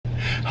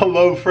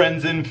Hello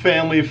friends and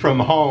family from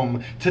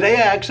home. Today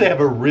I actually have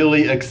a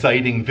really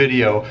exciting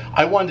video.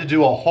 I wanted to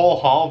do a whole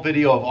haul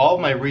video of all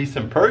of my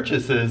recent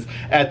purchases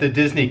at the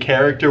Disney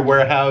character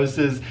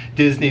warehouses,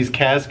 Disney's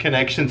cast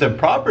connections and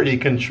property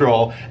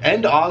control,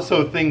 and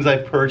also things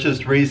I've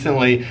purchased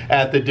recently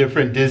at the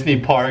different Disney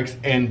parks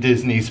and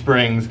Disney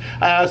Springs.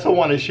 I also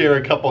want to share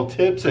a couple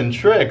tips and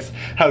tricks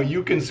how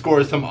you can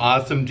score some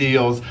awesome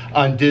deals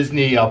on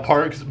Disney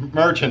parks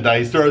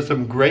merchandise. There are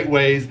some great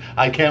ways.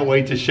 I can't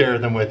wait to share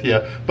them with you.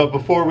 But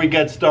before we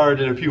get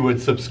started, if you would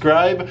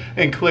subscribe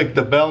and click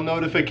the bell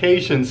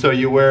notification so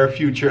you're aware of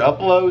future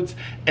uploads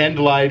and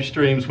live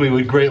streams, we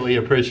would greatly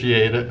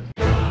appreciate it.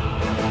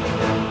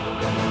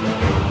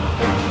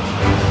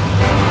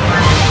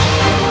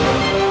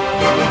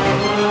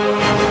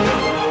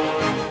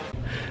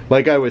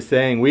 Like I was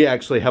saying, we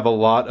actually have a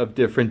lot of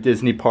different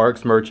Disney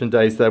parks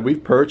merchandise that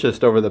we've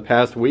purchased over the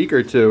past week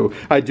or two.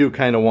 I do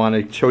kind of want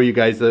to show you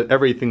guys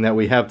everything that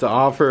we have to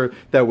offer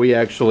that we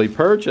actually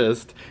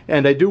purchased.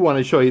 And I do want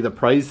to show you the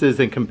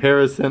prices in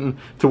comparison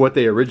to what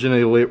they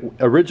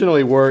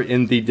originally were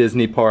in the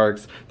Disney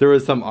parks. There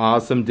is some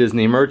awesome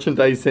Disney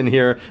merchandise in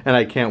here, and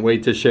I can't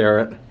wait to share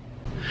it.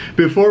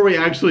 Before we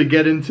actually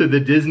get into the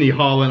Disney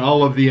haul and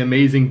all of the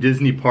amazing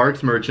Disney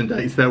parks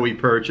merchandise that we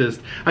purchased,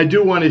 I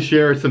do want to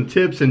share some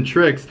tips and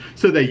tricks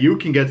so that you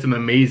can get some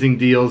amazing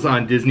deals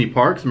on Disney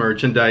parks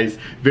merchandise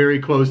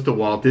very close to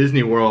Walt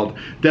Disney World.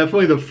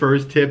 Definitely the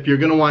first tip, you're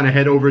going to want to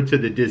head over to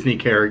the Disney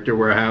character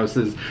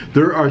warehouses.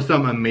 There are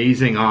some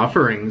amazing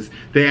offerings.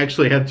 They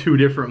actually have two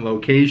different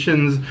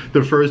locations.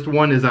 The first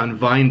one is on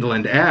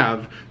Vineland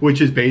Ave, which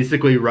is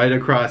basically right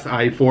across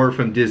I-4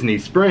 from Disney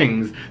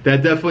Springs.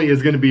 That definitely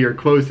is going to be your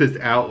closest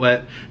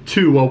outlet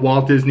to a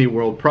Walt Disney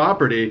World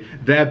property.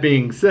 That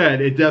being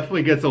said, it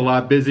definitely gets a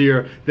lot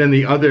busier than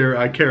the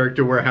other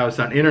character warehouse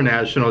on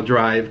International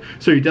Drive,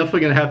 so you're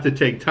definitely going to have to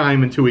take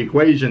time into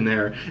equation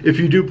there. If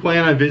you do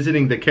plan on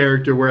visiting the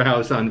character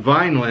warehouse on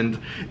Vineland,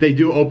 they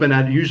do open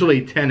at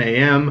usually 10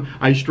 a.m.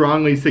 I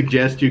strongly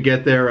suggest you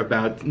get there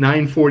about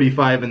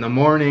 9:45 in the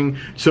morning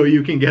so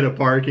you can get a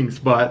parking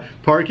spot.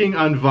 Parking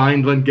on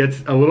Vineland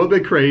gets a little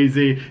bit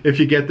crazy if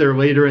you get there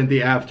later in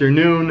the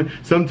afternoon.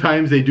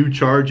 Sometimes they do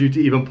charge you to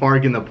even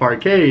park in the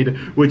parkade,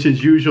 which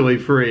is usually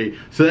free.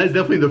 So that's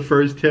definitely the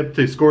first tip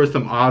to score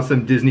some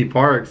awesome Disney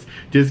parks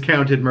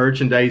discounted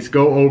merchandise.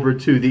 Go over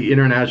to the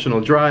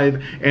International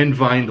Drive and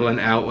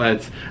Vineland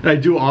outlets. And I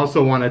do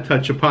also want to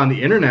touch upon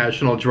the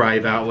International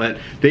Drive outlet.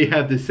 They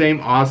have the same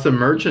awesome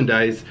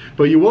merchandise,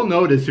 but you will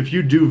notice if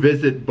you do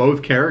visit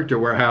both character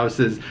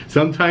warehouses,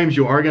 sometimes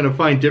you are going to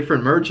find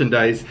different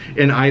merchandise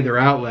in either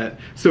outlet.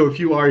 So if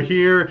you are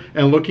here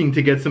and looking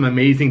to get some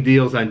amazing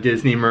deals on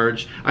Disney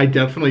merch, I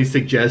definitely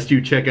suggest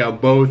you check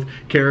out both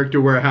character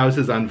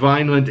warehouses on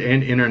Vineland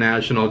and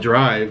International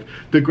Drive.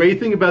 The great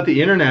thing about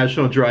the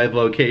International Drive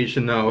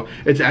location though,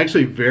 it's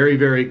actually very,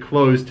 very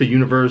close to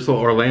Universal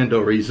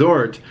Orlando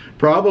Resort,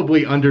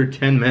 probably under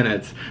 10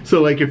 minutes.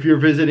 So like if you're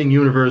visiting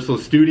Universal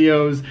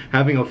Studios,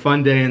 having a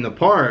fun day in the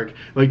park,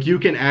 like you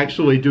can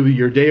actually do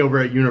your day over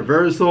at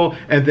Universal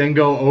and then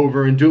go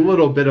over and do a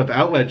little bit of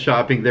outlet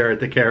shopping there at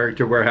the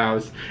character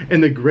warehouse.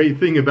 And the great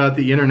thing about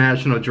the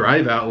International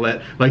Drive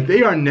outlet, like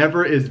they are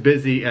never as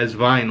busy as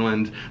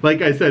Vineland.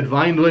 Like I said,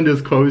 Vineland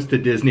is close to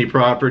Disney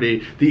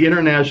property. The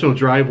International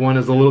Drive one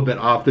is a little bit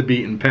off the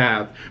beaten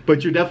path,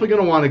 but you're definitely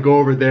going to want to go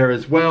over there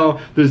as well.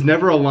 There's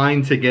never a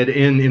line to get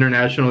in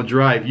International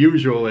Drive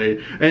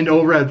usually, and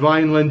over at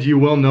Vineland you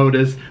will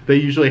notice they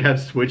usually have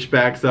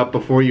switchbacks up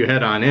before you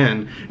head on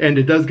in, and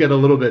it does get a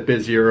little bit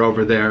busier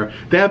over there.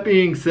 That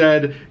being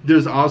said,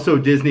 there's also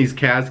Disney's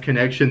cast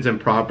connections and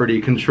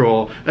property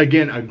control.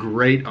 Again, a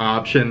great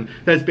option.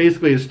 That's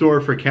basically a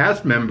store for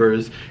cast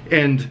members,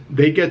 and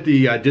they get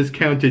the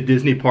discounted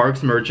Disney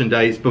parks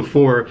merchandise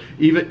before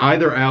even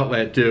either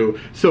outlet do.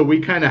 So we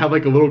kind of have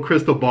like a little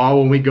crystal ball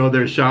when we go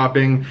there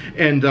shopping,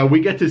 and we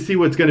get to see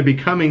what's going to be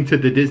coming to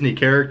the Disney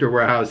character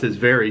warehouses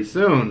very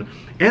soon.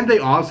 And they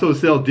also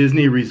sell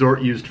Disney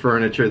resort used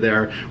furniture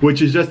there,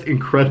 which is just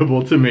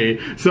incredible to me.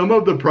 Some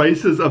of the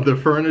prices of the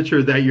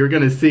furniture that you're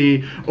going to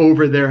see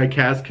over there at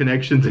Cast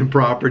Connections and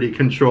Property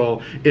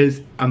Control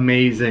is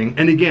amazing.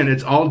 And again,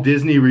 it's all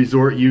Disney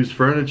resort used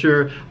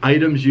furniture,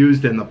 items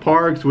used in the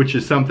parks, which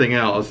is something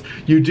else.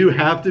 You do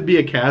have to be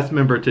a cast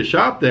member to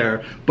shop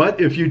there,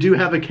 but if you do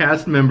have a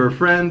cast member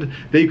friend,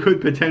 they could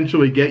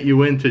potentially get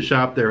you in to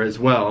shop there as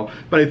well.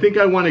 But I think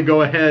I want to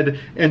go ahead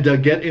and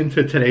get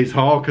into today's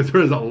haul because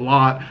there's a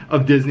lot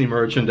of Disney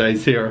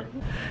merchandise here.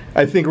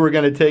 I think we're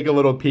going to take a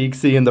little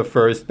peek-see in the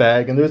first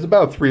bag, and there's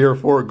about 3 or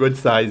 4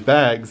 good-sized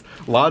bags.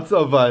 Lots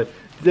of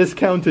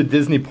discounted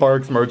Disney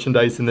parks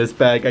merchandise in this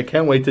bag. I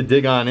can't wait to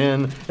dig on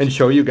in and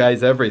show you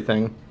guys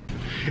everything.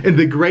 And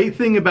the great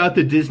thing about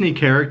the Disney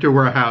Character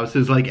Warehouse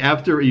is, like,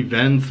 after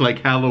events like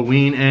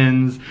Halloween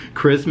ends,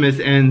 Christmas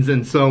ends,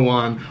 and so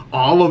on,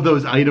 all of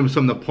those items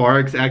from the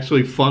parks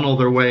actually funnel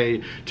their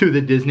way to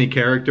the Disney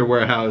Character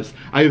Warehouse.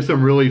 I have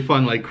some really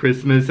fun, like,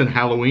 Christmas and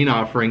Halloween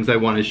offerings I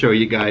want to show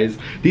you guys.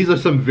 These are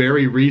some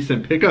very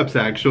recent pickups,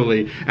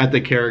 actually, at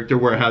the Character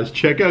Warehouse.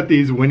 Check out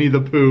these Winnie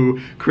the Pooh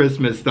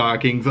Christmas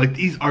stockings. Like,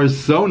 these are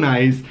so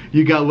nice.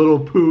 You got little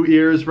Pooh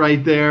ears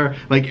right there.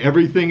 Like,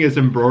 everything is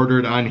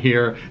embroidered on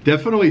here.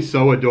 Definitely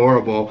so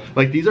adorable.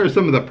 Like, these are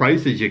some of the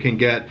prices you can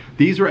get.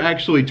 These were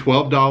actually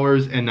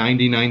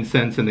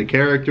 $12.99 in the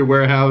Character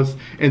Warehouse,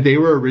 and they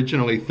were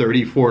originally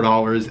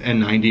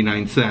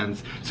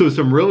 $34.99. So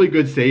some really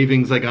good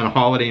savings, like, on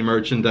holiday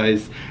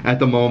merchandise at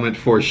the moment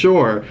for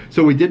sure.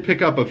 So we did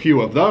pick up a few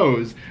of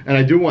those, and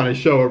I do want to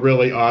show a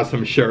really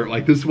awesome shirt.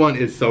 Like, this one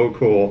is so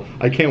cool.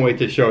 I can't wait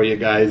to show you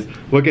guys.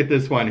 Look at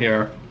this one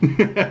here.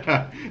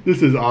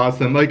 This is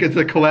awesome. Like, it's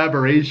a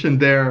collaboration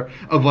there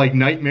of, like,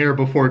 Nightmare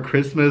Before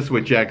Christmas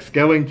with Jack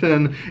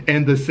Skellington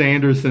and the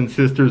Sanderson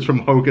sisters from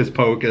Hocus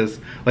Pocus.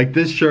 Like,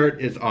 this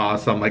shirt is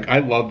awesome. Like, I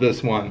love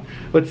this one.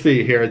 Let's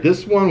see here.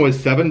 This one was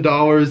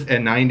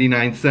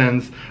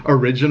 $7.99,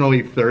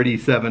 originally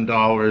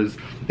 $37.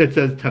 It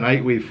says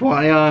Tonight We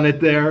Fly on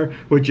it there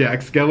with Jack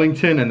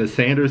Skellington and the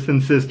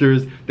Sanderson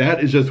sisters.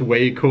 That is just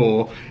way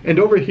cool. And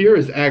over here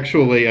is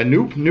actually a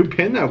new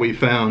pin that we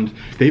found.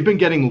 They've been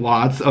getting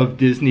lots of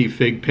Disney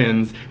fig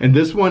pins, and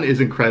this one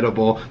is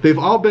incredible. They've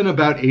all been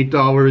about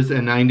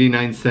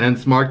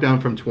 $8.99, marked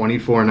down from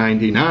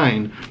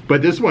 $24.99,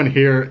 but this one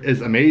here is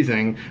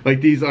amazing.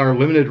 Like, these are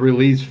limited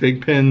release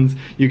fig pins.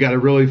 You got a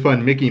really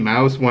fun Mickey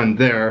Mouse one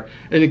there,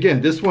 and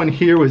again, this one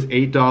here was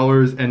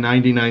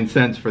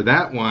 $8.99 for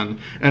that one.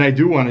 And I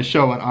do want to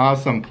show an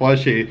awesome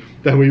plushie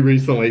that we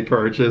recently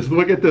purchased.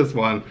 Look at this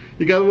one.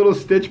 You got a little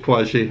Stitch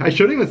plushie. I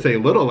shouldn't even say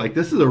little, like,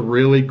 this is a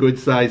really good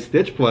size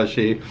Stitch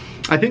plushie.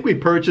 I think we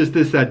purchased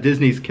this at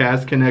Disney's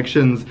Cast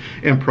Connections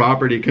and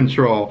Property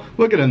Control.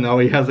 Look at him though,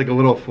 he has like a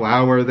little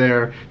flower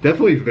there.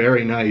 Definitely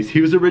very nice.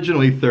 He was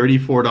originally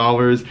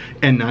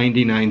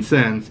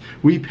 $34.99.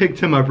 We picked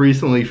him up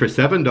recently for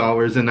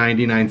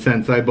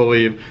 $7.99, I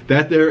believe.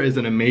 That there is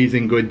an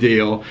amazing good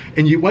deal.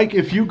 And you, like,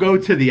 if you go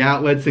to the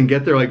outlets and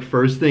get there like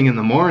first thing in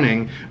the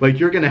morning, like,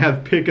 you're gonna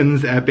have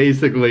pick-ins at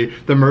basically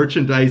the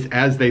merchandise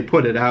as they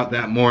put it out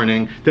that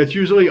morning. That's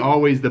usually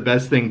always the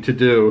best thing to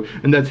do.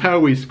 And that's how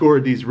we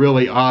scored these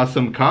really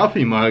awesome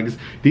coffee mugs.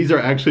 These are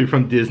actually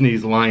from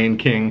Disney's Lion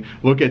King.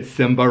 Look at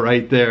Simba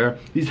right there.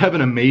 These have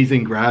an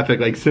amazing graphic.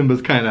 Like,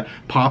 Simba's kind of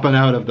popping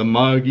out of the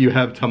mug. You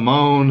have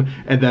Timon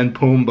and then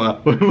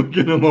Pumbaa. Look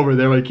at him over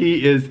there. Like,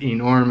 he is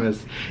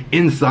enormous.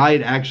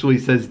 Inside actually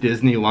says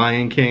Disney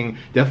Lion King.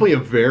 Definitely a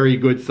very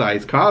good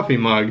size coffee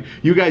mug.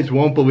 You guys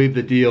won't believe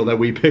the deal that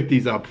we picked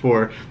these up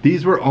for.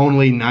 These were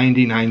only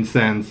 99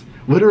 cents.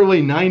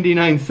 Literally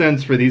 99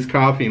 cents for these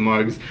coffee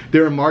mugs. They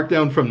were marked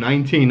down from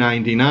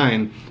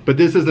 $19.99. But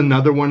this is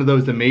another one of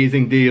those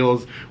amazing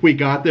deals. We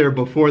got there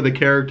before the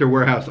Character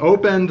Warehouse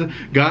opened,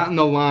 got in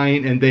the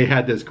line, and they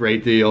had this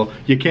great deal.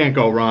 You can't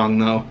go wrong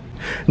though.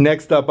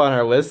 Next up on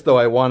our list, though,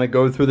 I want to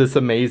go through this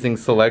amazing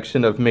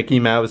selection of Mickey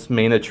Mouse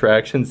Main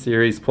Attraction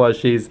Series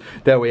plushies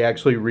that we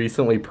actually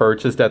recently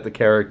purchased at the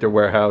Character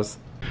Warehouse.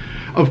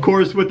 Of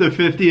course, with the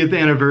 50th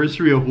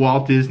anniversary of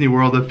Walt Disney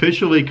World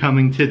officially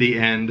coming to the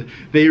end,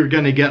 they are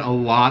going to get a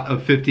lot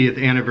of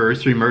 50th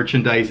anniversary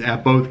merchandise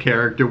at both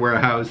Character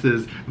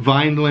Warehouses,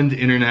 Vineland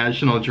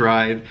International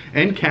Drive,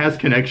 and Cast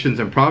Connections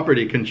and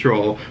Property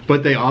Control,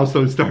 but they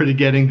also started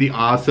getting the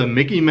awesome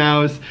Mickey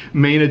Mouse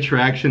Main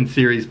Attraction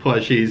Series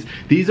plushies.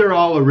 These are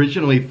all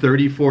originally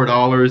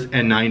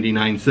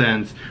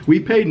 $34.99.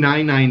 We paid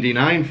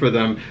 $9.99 for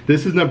them.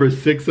 This is number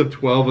 6 of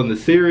 12 in the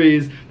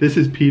series. This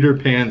is Peter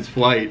Pan's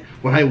Flight.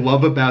 What I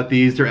love about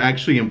these, they're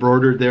actually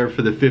embroidered there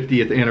for the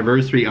 50th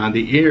anniversary on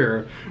the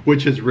ear,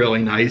 which is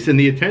really nice. And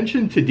the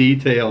attention to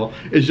detail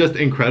is just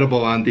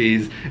incredible on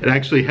these. It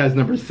actually has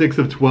number 6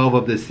 of 12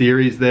 of the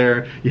series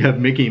there. You have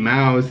Mickey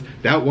Mouse.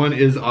 That one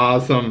is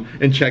awesome.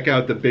 And check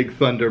out the Big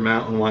Thunder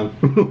Mountain one.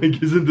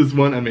 Like, isn't this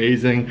one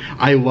amazing?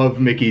 I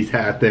love Mickey's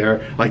hat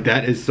there. Like,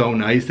 that is so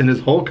nice. And his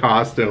whole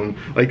costume,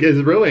 like,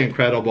 is really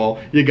incredible.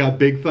 You got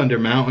Big Thunder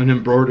Mountain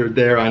embroidered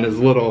there on his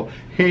little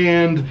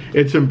hand.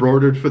 It's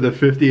embroidered for the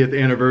 50th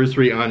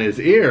anniversary on his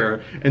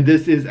ear, and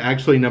this is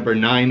actually number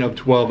 9 of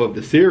 12 of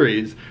the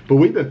series. But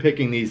we've been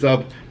picking these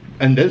up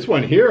And this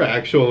one here,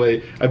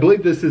 actually, I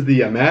believe this is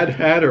the Mad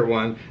Hatter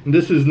one, and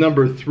this is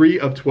number 3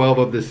 of 12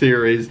 of the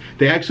series.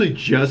 They actually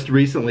just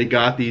recently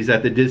got these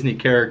at the Disney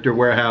Character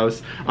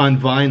Warehouse on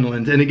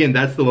Vineland, and again,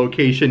 that's the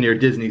location near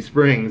Disney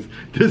Springs.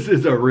 This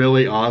is a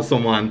really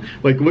awesome one.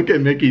 Like, look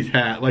at Mickey's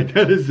hat. Like,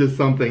 that is just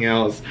something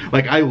else.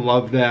 Like, I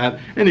love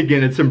that. And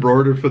again, it's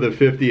embroidered for the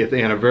 50th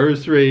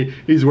anniversary.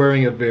 He's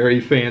wearing a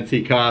very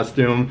fancy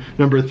costume.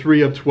 Number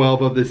 3 of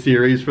 12 of the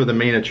series for the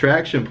main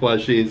attraction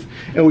plushies.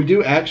 And we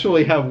do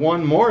actually have one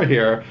one more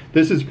here.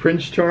 This is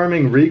Prince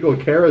Charming Regal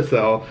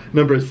Carousel,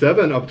 number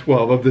 7 of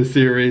 12 of the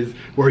series,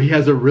 where he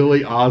has a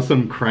really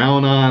awesome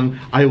crown on.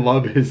 I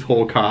love his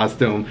whole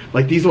costume.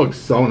 Like, these look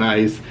so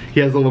nice. He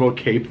has a little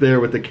cape there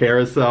with the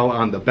carousel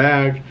on the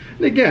back.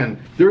 And again,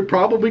 they're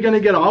probably going to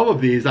get all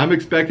of these. I'm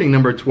expecting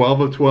number 12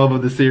 of 12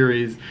 of the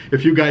series.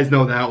 If you guys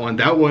know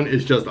that one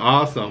is just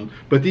awesome.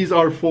 But these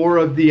are 4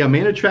 of the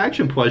main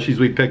attraction plushies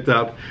we picked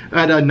up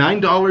at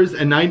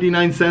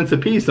 $9.99 a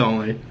piece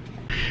only.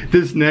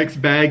 This next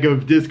bag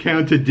of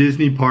discounted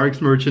Disney Parks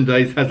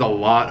merchandise has a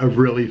lot of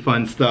really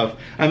fun stuff.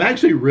 I'm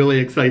actually really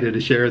excited to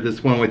share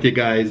this one with you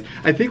guys.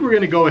 I think we're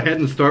going to go ahead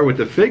and start with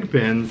the fig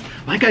pins.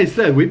 Like I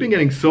said, we've been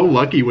getting so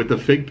lucky with the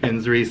fig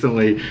pins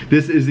recently.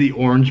 This is the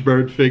Orange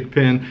Bird fig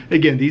pin.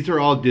 Again, these are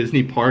all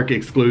Disney Park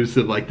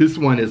exclusive. Like, this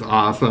one is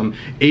awesome.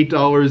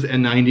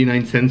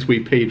 $8.99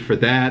 we paid for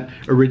that.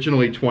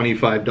 Originally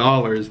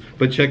 $25.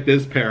 But check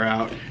this pair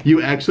out.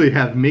 You actually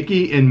have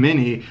Mickey and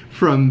Minnie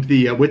from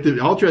the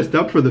all dressed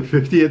up for the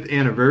 50th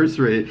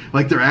anniversary.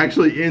 Like, they're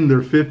actually in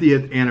their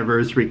 50th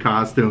anniversary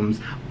costumes.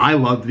 I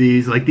love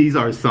these. Like, these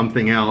are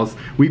something else.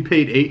 We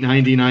paid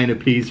 $8.99 a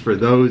piece for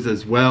those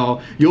as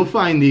well. You'll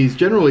find these,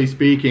 generally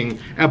speaking,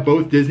 at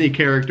both Disney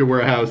character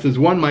warehouses.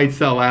 One might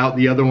sell out,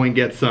 the other one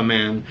gets some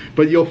in.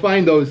 But you'll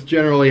find those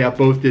generally at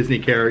both Disney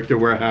character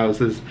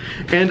warehouses.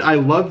 And I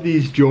love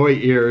these Joy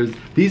ears.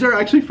 These are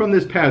actually from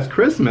this past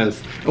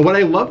Christmas. And what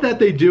I love that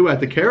they do at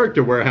the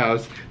character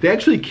warehouse, they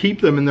actually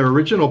keep them in their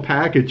original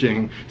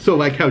packaging. So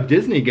like how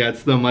Disney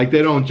gets them, like,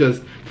 they don't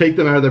just take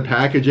them out of their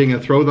packaging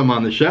and throw them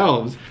on the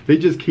shelves. They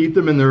just keep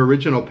them in their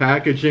original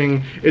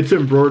packaging. It's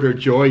embroidered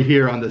Joy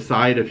here on the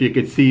side, if you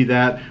could see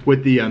that,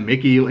 with the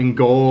Mickey in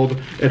gold.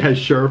 It has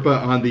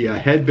Sherpa on the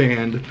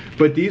headband.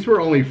 But these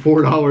were only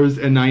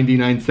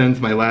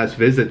 $4.99 my last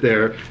visit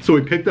there. So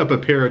we picked up a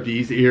pair of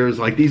these ears.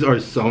 Like, these are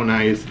so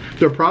nice.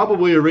 They're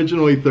probably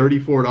originally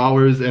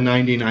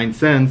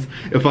 $34.99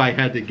 if I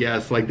had to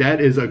guess. Like, that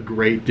is a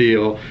great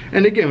deal.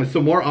 And again, with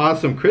some more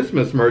awesome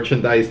Christmas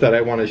merchandise that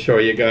I want to show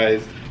you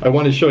guys. I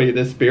want to show you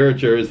this Spirit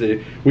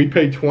jersey. We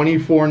paid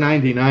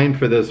 $24.99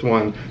 for this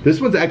one.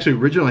 This one's actually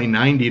originally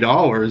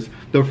 $90.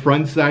 The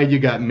front side, you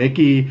got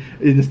Mickey.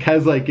 It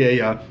has like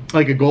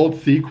a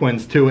gold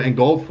sequence to it and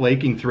gold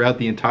flaking throughout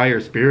the entire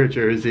Spirit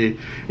jersey.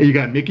 And you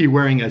got Mickey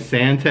wearing a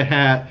Santa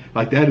hat.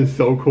 Like, that is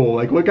so cool.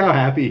 Like, look how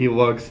happy he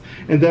looks.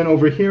 And then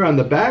over here on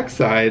the back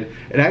side,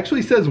 it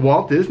actually says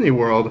Walt Disney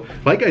World.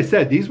 Like I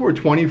said, these were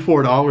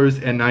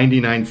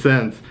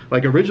 $24.99.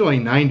 Like, originally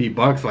 90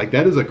 bucks. Like,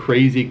 that is a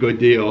crazy good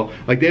deal.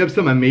 Like, they have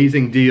some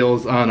amazing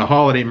deals on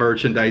holiday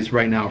merchandise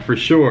right now for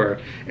sure.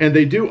 And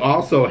they do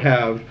also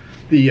have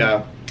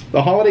the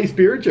holiday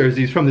Spirit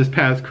jerseys from this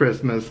past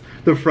Christmas.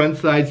 The front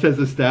side says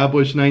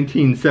established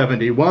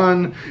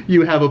 1971.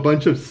 You have a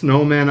bunch of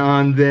snowmen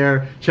on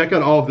there. Check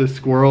out all of the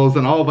squirrels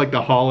and all of like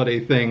the holiday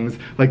things.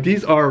 Like,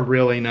 these are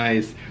really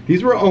nice.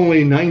 These were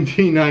only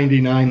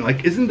 $19.99.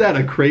 Like, isn't that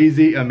a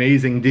crazy,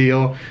 amazing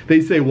deal?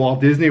 They say Walt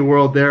Disney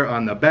World there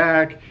on the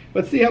back.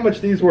 Let's see how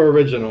much these were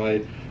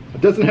originally. It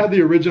doesn't have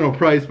the original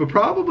price, but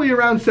probably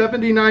around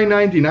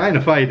 $79.99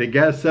 if I had to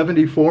guess.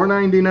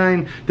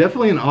 $74.99.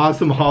 Definitely an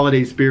awesome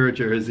holiday Spirit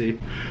jersey.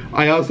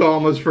 I also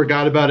almost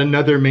forgot about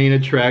another main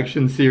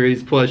attraction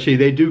series plushie.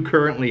 They do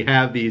currently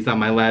have these on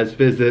my last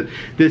visit.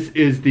 This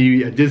is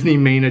the Disney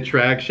main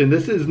attraction.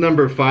 This is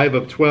number 5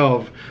 of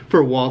 12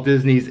 for Walt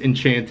Disney's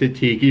Enchanted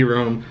Tiki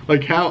Room.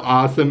 Like, how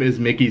awesome is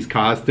Mickey's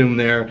costume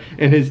there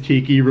and his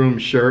Tiki Room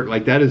shirt?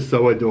 Like, that is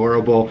so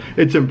adorable.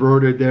 It's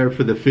embroidered there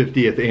for the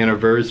 50th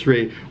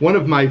anniversary. One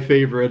of my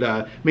favorite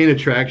main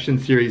attraction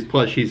series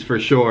plushies for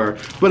sure.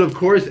 But of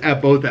course,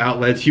 at both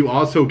outlets, you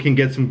also can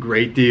get some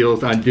great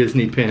deals on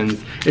Disney pins.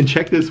 And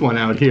check this one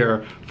out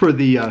here. For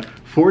the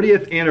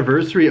 40th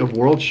anniversary of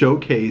World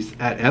Showcase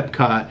at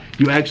Epcot,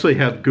 you actually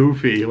have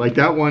Goofy. Like,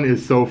 that one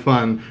is so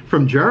fun.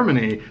 From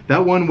Germany,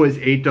 that one was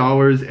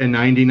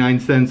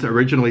 $8.99,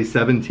 originally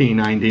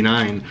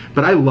 $17.99.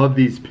 But I love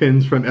these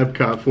pins from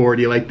Epcot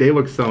 40. Like, they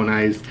look so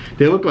nice.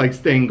 They look like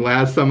stained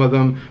glass, some of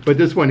them, but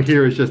this one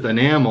here is just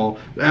enamel.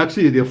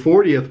 Actually, the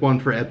 40th one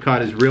for Epcot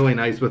is really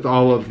nice with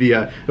all of the,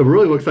 it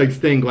really looks like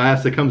stained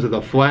glass. It comes with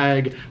a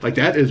flag. Like,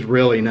 that is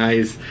really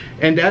nice.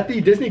 And at the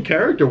Disney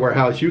Character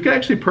Warehouse, you can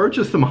actually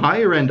purchase some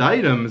higher end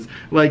items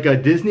like a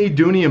Disney,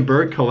 Dooney and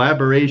Burke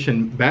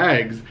collaboration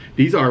bags.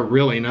 These are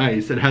really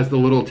nice. It has the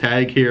little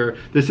tag here.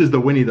 This is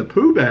the Winnie the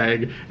Pooh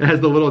bag. It has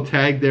the little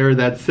tag there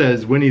that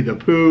says Winnie the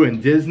Pooh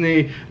and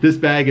Disney. This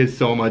bag is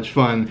so much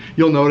fun.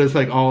 You'll notice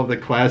like all of the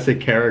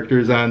classic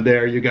characters on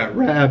there. You got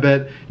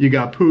Rabbit, you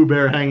got Pooh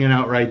Bear hanging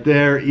out right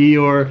there,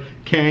 Eeyore,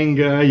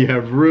 Kanga, you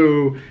have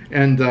Roo,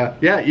 and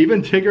yeah,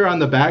 even Tigger on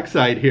the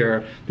backside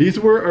here. These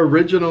were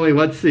originally,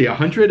 let's see,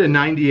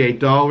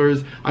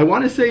 $198. I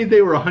want to say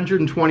they were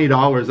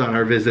 $120 on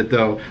our visit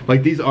though.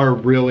 Like, these are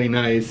really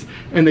nice,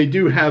 and they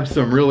do have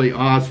some really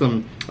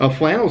awesome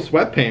flannel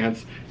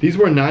sweatpants. These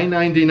were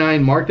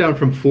 $9.99, marked down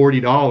from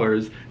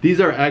 $40.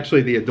 These are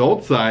actually the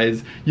adult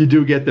size. You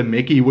do get the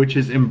Mickey, which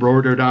is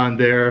embroidered on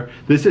there.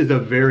 This is a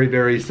very,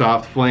 very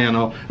soft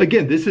flannel.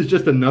 Again, this is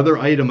just another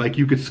item like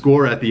you could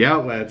score at the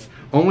outlets.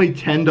 Only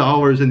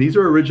 $10, and these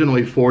were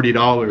originally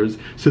 $40.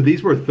 So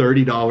these were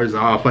 $30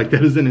 off. Like,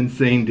 that is an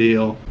insane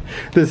deal.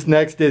 This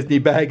next Disney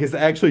bag is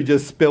actually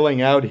just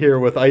spilling out here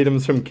with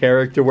items from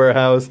Character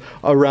Warehouse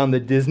around the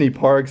Disney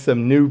park,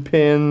 some new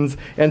pins,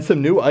 and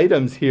some new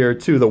items here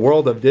to the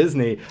world of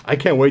Disney. I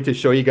can't wait to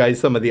show you guys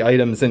some of the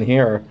items in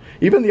here.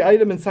 Even the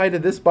item inside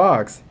of this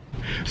box.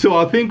 So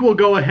I think we'll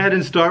go ahead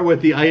and start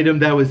with the item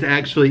that was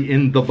actually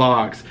in the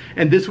box.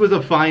 And this was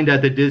a find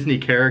at the Disney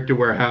Character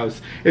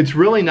Warehouse. It's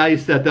really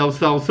nice that they'll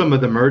sell some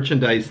of the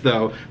merchandise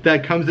though.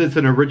 That comes as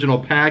an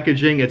original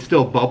packaging. It's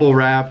still bubble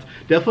wrapped.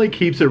 Definitely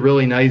keeps it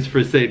really nice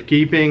for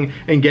safekeeping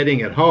and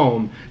getting it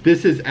home.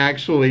 This is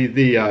actually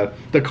the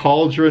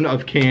cauldron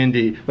of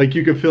candy. Like,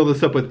 you could fill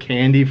this up with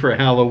candy for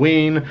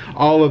Halloween.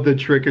 All of the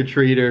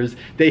trick-or-treaters.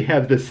 They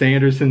have the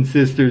Sanderson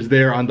sisters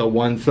there on the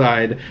one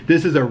side.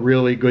 This is a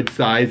really good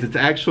size. It's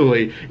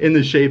actually in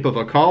the shape of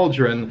a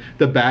cauldron.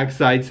 The back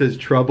side says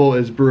trouble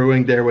is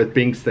brewing there with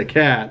Binks the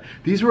cat.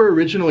 These were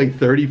originally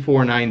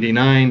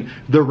 $34.99.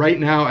 They're right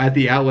now at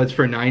the outlets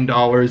for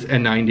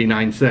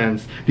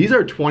 $9.99. These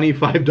are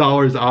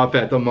 $25 off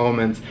at the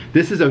moment.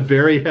 This is a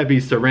very heavy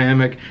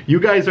ceramic. You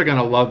guys are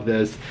gonna love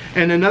this.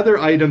 And another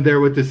item there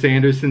with the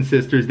Sanderson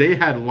sisters, they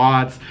had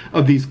lots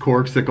of these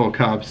corksicle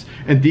cups.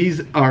 And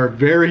these are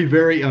very,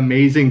 very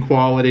amazing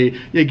quality.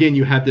 Again,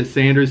 you have the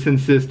Sanderson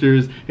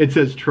sisters. It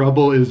says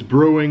trouble is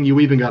brewing. You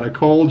even got a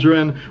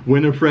cauldron.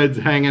 Winifred's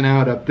hanging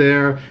out up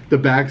there. The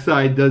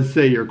backside does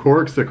say your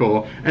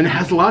corksicle, and it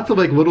has lots of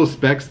like little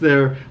specks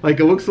there. Like,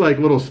 it looks like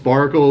little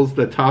sparkles.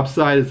 The top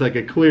side is like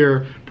a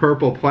clear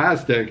purple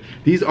plastic.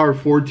 These are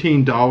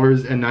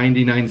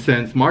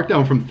 $14.99, marked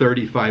down from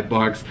 35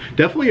 bucks.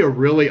 Definitely a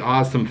really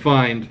awesome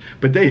find,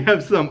 but they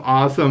have some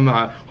awesome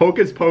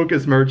Hocus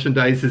Pocus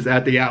merchandises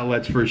at the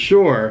outlets for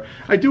sure.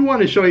 I do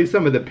want to show you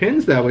some of the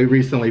pins that we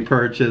recently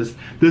purchased.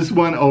 This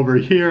one over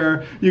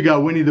here, you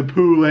got Winnie the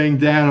Pooh laying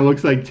down. It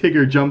looks like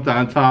Tigger jumped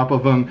on top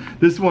of him.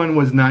 This one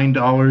was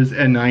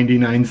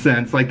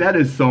 $9.99. Like, that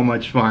is so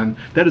much fun.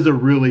 That is a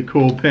really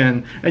cool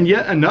pin. And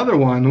yet another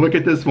one, look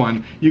at this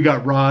one. You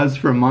got Roz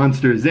from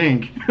Monsters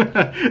Inc.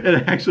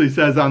 It actually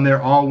says on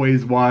there,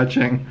 always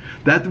watching.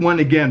 That one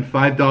again,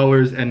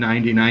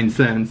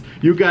 $5.99.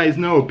 You guys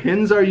know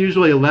pins are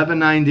usually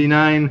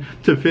 $11.99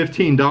 to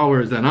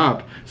 $15 and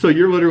up. So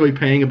you're literally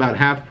paying about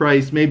half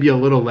price, maybe a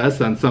little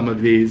less on some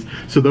of these.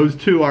 So those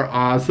two are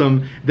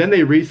awesome. Then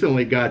they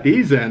recently got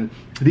these in.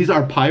 These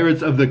are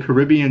Pirates of the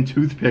Caribbean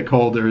toothpick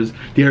holders.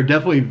 They are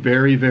definitely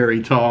very,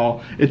 very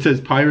tall. It says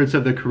Pirates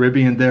of the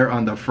Caribbean there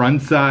on the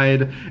front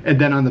side. And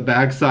then on the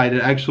back side,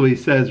 it actually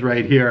says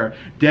right here,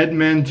 Dead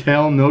Men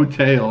Tell No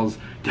Tales.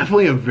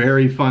 Definitely a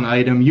very fun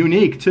item,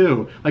 unique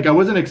too. Like, I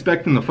wasn't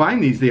expecting to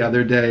find these the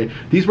other day.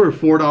 These were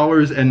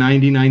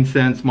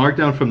 $4.99, marked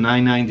down from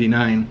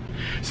 $9.99.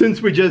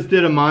 Since we just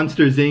did a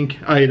Monsters Inc.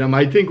 item,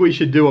 I think we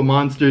should do a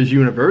Monsters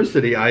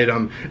University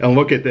item. And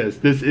look at this.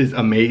 This is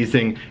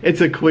amazing.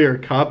 It's a clear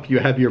cup. You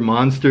have your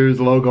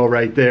Monsters logo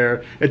right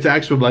there. It's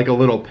actually like a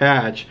little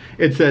patch.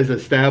 It says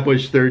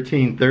established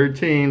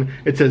 1313.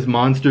 It says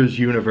Monsters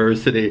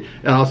University.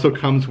 It also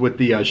comes with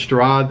the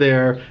straw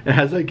there. It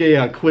has like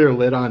a clear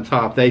lid on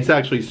top. They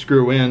actually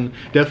screw in.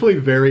 Definitely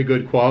very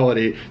good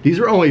quality. These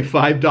are only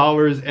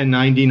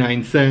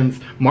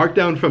 $5.99, marked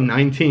down from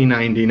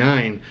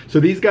 $19.99. So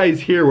these guys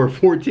here were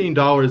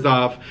 $14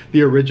 off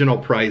the original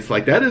price.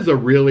 Like, that is a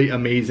really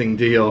amazing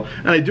deal.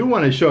 And I do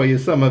want to show you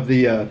some of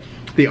the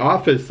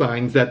office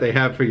signs that they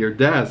have for your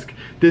desk.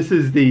 This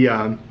is the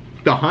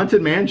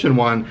Haunted Mansion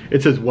one.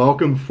 It says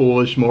welcome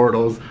foolish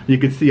mortals. You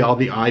can see all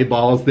the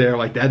eyeballs there.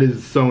 Like, that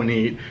is so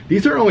neat.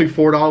 These are only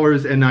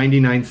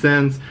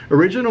 $4.99,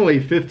 originally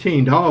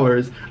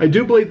 $15. I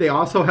do believe they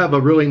also have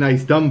a really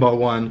nice Dumbo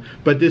one,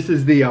 but this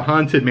is the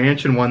Haunted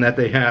Mansion one that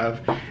they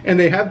have. And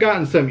they have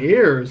gotten some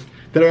ears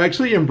that are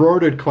actually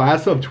embroidered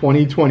class of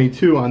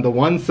 2022 on the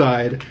one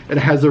side. It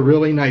has a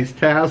really nice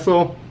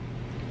tassel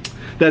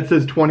that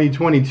says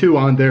 2022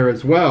 on there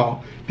as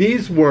well.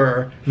 These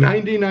were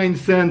 99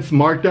 cents,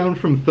 marked down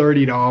from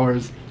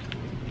 $30.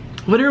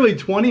 Literally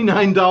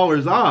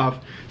 $29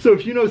 off. So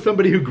if you know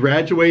somebody who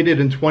graduated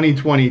in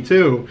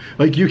 2022,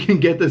 like, you can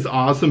get this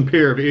awesome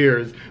pair of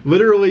ears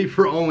literally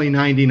for only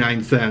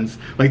 99 cents.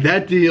 Like,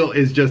 that deal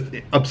is just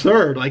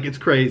absurd. Like, it's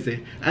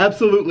crazy.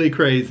 Absolutely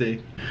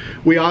crazy.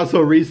 We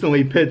also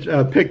recently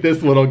picked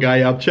this little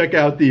guy up. Check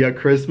out the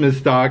Christmas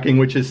stocking,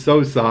 which is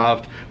so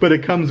soft, but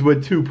it comes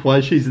with two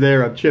plushies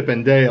there of Chip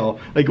and Dale.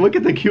 Like, look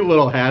at the cute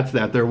little hats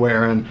that they're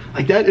wearing.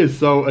 Like, that is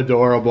so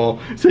adorable.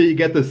 So you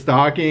get the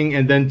stocking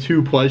and then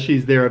two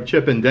plushies there of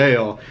Chip and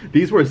Dale.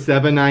 These were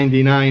 $7.99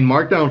 $34.99,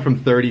 marked down from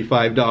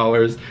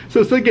 $35.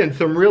 So it's again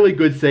some really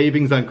good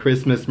savings on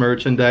Christmas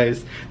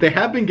merchandise. They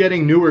have been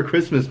getting newer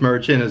Christmas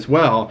merch in as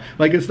well.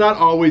 Like, it's not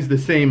always the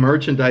same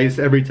merchandise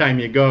every time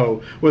you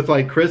go with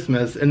like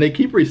Christmas, and they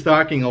keep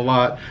restocking a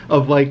lot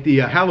of like the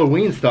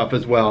Halloween stuff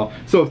as well.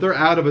 So if they're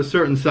out of a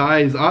certain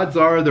size, odds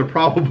are they're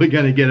probably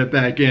going to get it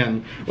back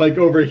in. Like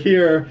over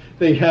here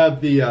they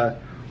have the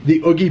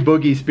Oogie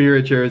Boogie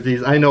Spirit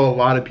jerseys. I know a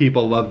lot of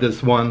people love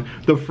this one.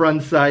 The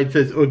front side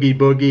says Oogie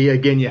Boogie.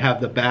 Again, you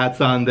have the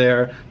bats on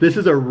there. This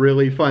is a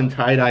really fun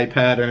tie-dye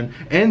pattern.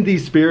 And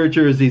these Spirit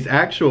jerseys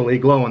actually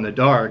glow in the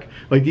dark.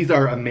 Like, these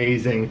are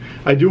amazing.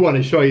 I do want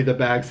to show you the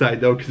backside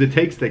though, because it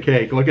takes the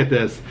cake. Look at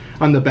this.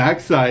 On the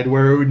backside,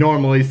 where it would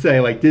normally say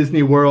like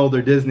Disney World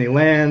or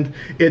Disneyland,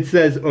 it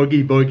says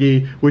Oogie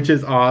Boogie, which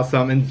is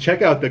awesome. And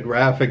check out the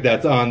graphic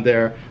that's on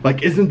there.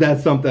 Like, isn't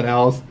that something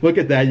else? Look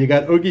at that. You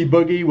got Oogie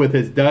Boogie with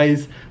his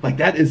dice. Like,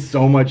 that is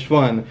so much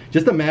fun.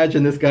 Just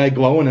imagine this guy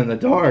glowing in the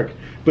dark.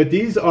 But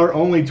these are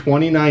only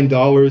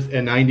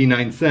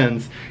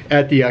 $29.99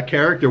 at the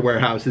character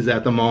warehouses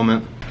at the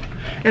moment.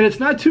 And it's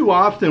not too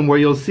often where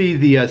you'll see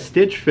the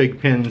Stitch Fig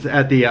pins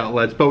at the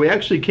outlets, but we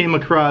actually came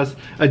across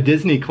a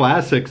Disney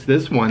Classics,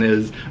 this one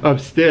is,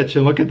 of Stitch,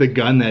 and look at the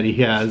gun that he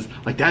has.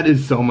 Like, that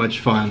is so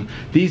much fun.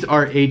 These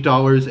are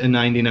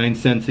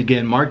 $8.99,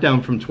 again, marked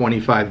down from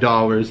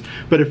 $25.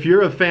 But if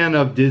you're a fan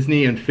of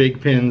Disney and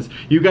Fig pins,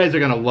 you guys are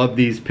gonna love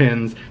these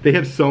pins. They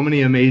have so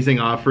many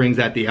amazing offerings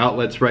at the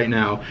outlets right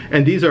now.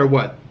 And these are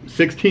what?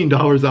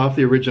 $16 off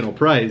the original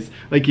price.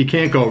 Like, you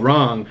can't go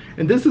wrong.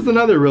 And this is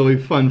another really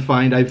fun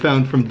find I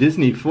found from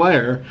Disney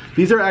Flair.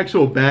 These are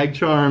actual bag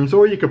charms,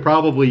 or you could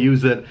probably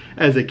use it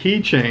as a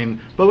keychain.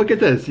 But look at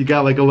this, you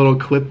got like a little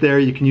clip there,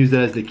 you can use it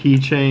as a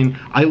keychain.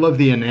 I love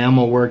the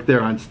enamel work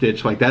there on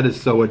Stitch, like that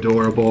is so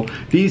adorable.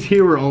 These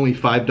here were only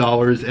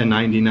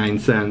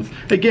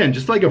 $5.99. Again,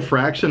 just like a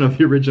fraction of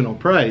the original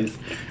price.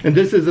 And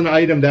this is an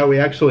item that we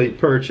actually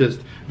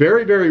purchased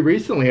very, very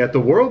recently at the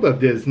World of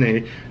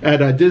Disney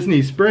at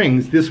Disney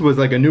Springs. This was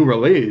like a new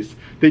release.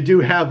 They do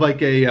have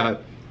like a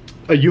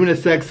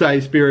unisex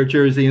size Spirit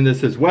jersey in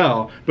this as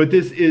well, but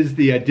this is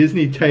the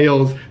Disney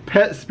Tales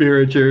pet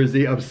Spirit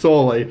jersey of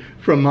Sully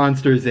from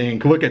Monsters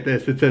Inc. Look at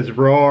this, it says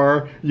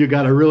Roar. You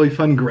got a really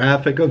fun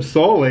graphic of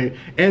Sully,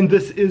 and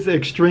this is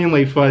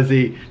extremely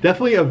fuzzy.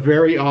 Definitely a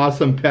very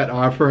awesome pet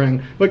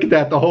offering. Look at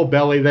that, the whole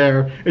belly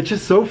there. It's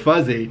just so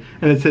fuzzy,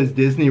 and it says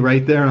Disney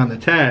right there on the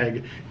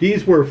tag.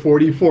 These were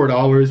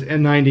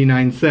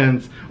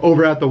 $44.99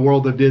 over at the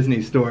World of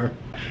Disney store.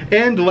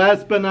 And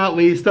last but not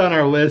least on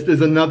our list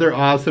is another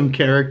awesome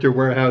character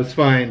warehouse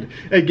find.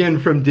 Again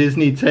from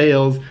Disney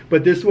Tales,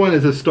 but this one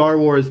is a Star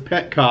Wars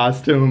pet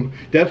costume.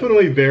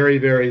 Definitely very,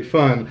 very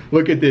fun.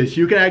 Look at this,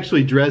 you can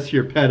actually dress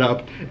your pet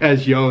up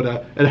as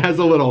Yoda. It has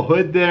a little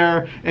hood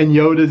there, and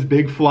Yoda's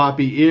big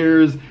floppy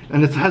ears,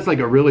 and it has like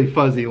a really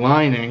fuzzy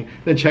lining.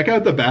 Then check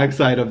out the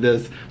backside of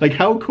this. Like,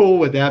 how cool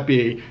would that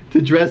be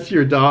to dress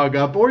your dog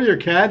up, or your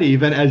cat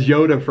even, as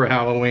Yoda for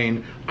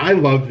Halloween? I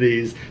love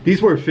these.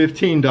 These were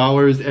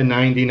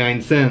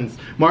 $15.99,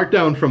 marked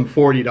down from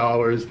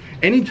 $40.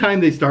 Anytime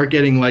they start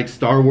getting like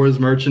Star Wars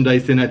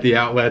merchandise in at the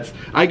outlets,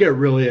 I get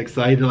really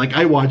excited. Like,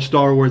 I watched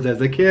Star Wars as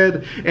a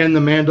kid, and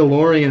The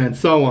Mandalorian and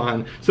so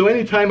on. So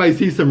anytime I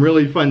see some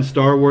really fun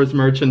Star Wars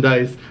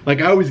merchandise, like,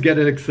 I always get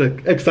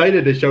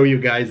excited to show you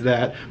guys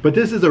that. But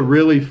this is a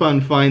really fun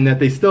find that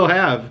they still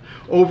have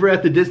over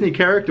at the Disney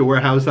Character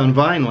Warehouse on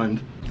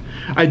Vineland.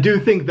 I do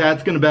think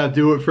that's going to about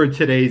do it for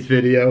today's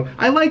video.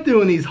 I like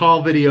doing these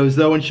haul videos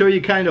though, and show you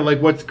kind of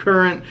like what's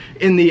current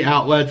in the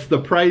outlets, the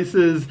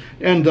prices,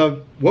 and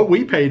what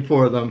we paid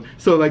for them.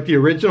 So like the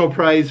original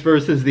price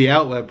versus the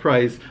outlet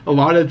price. A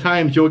lot of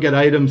times you'll get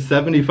items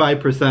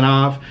 75%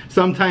 off,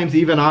 sometimes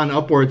even on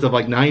upwards of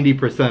like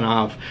 90%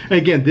 off. And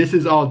again, this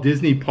is all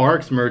Disney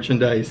Parks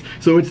merchandise.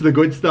 So it's the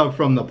good stuff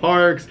from the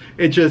parks.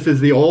 It just is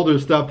the older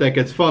stuff that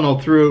gets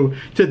funneled through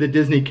to the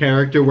Disney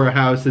Character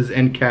Warehouses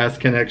and Cast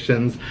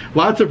Connections.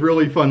 Lots of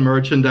really fun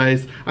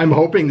merchandise. I'm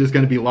hoping there's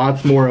going to be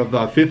lots more of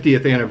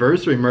 50th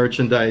anniversary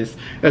merchandise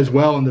as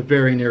well in the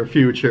very near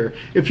future.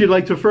 If you'd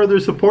like to further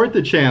support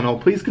the channel,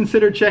 please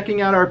consider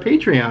checking out our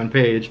Patreon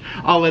page.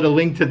 I'll add a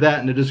link to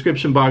that in the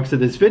description box of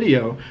this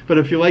video. But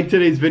if you like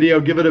today's video,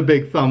 give it a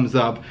big thumbs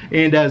up.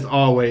 And as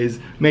always,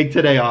 make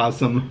today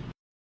awesome.